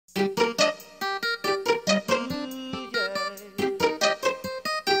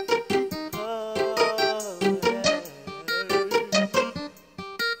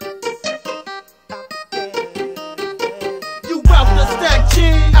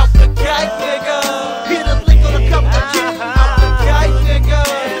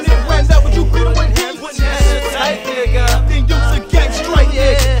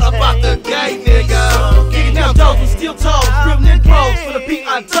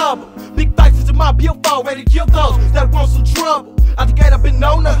my billboard, ready to kill those that want some trouble. Out the gate, I've been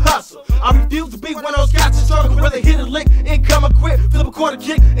known to hustle. I refuse to be one of those guys that struggle. Rather hit a lick and come and quit, flip a quarter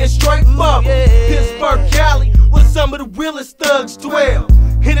kick and straight bubble. Pittsburgh, Cali, with some of the realest thugs dwell.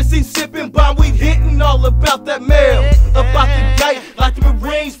 Hennessy sipping, bomb weed hitting, all about that mail. About the gate, like the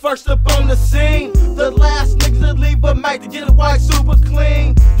Marines, first up on the scene. The last niggas to leave but make to get a white super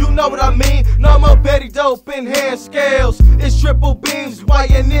clean. You know what I mean? No more Betty dope and hand scales. It's triple beams,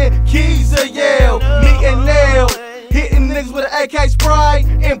 YNN, keys a yell. Me and Nail, hitting niggas with an AK spray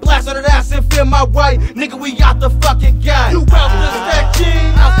and blast on that ass and feel my way. Nigga, we out the fucking game. You out the stack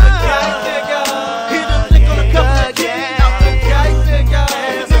king, out the game, nigga. Hit a lick on a couple of keys, out the game, nigga.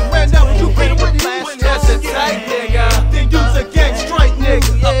 And when that you beat with me, wouldn't hesitate, nigga. Then use a gang straight,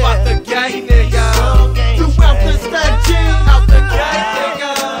 nigga. Up out the game, nigga. You out the stack king, out the game,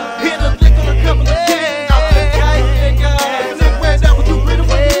 nigga. Hit a lick on a couple of keys, out the game, nigga. And when that you beat with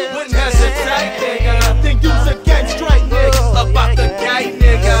me, wouldn't hesitate, nigga. Then use a gang straight, nigga. Up out the game,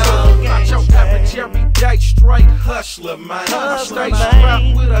 nigga. Not your average everyday straight hustler, man. I stay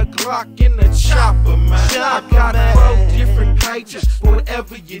strapped with a Glock in the chopper, man. I got 4 different pages for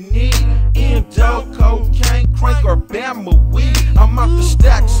whatever you need. Endo, cocaine, crank, or Bama weed. I'm out to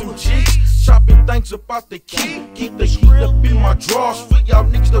stack some G's, chopping things about the key. Keep the heat up in my drawers for y'all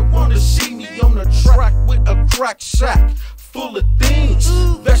niggas that wanna see me on the track with a crack sack full of things.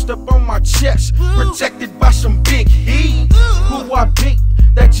 Vest up on my chest, protected by some big heat. Who I beat?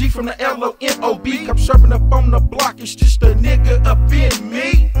 That G from the LOMOB. Come serving up on the block, it's just a nigga up in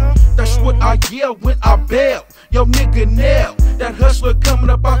me. That's what I yell when I bail. Yo nigga nail, that hustler coming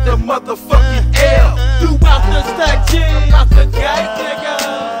up out the motherfucking L. You out the stack G, out the gate, nigga.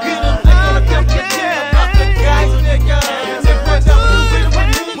 Hit a lick on a couple of G's, out the gate, nigga. And when that you beat with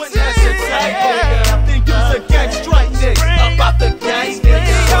me, wouldn't hesitate, nigga. Then use a gang straight, nigga. Up out the gate,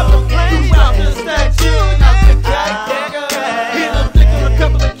 nigga. You out the stack G, out the gate, nigga. Hit a lick on a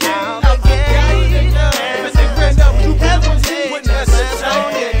couple of G's, out the gate, nigga. And then when that you beat with me, wouldn't hesitate,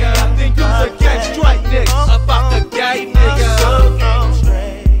 nigga. Then use a gang straight, nigga. Up out the gate, nigga.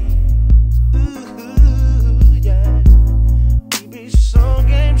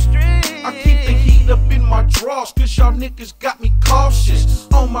 Drawers, cause y'all niggas got me cautious.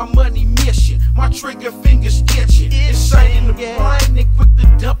 On my money mission, my trigger fingers itching. Insane in the brain and quick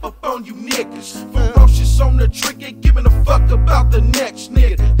to dump up on you niggas. Ferocious on the trigger, giving a fuck about the next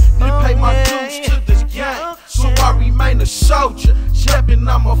nigga. Didn't pay my dues to this gang, so I remain a soldier. Stepping,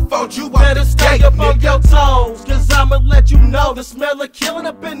 I'ma fold you out better the stay gate, up on nigga. your toes, cause I'ma let you know the smell of killing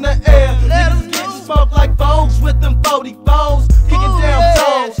up in the air. Niggas getting smoked like bones with them 44s, kicking down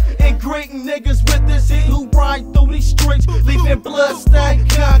toes and greeting niggas with this heat who ride through these streets, leaving blood-stained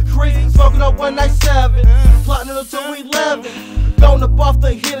concrete. Smoking on 197, plotting until 11. Going up off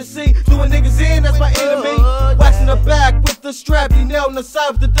the Hennessy, doing niggas in, that's my enemy. Waxing the back with the strap, you nailed on the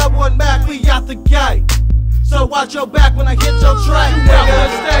side with the double and Mac, we out the gate. So watch your back when I hit your track, nigga.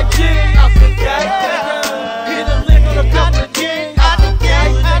 Stack G, out the gate, nigga. Hit a lick on a couple of G's.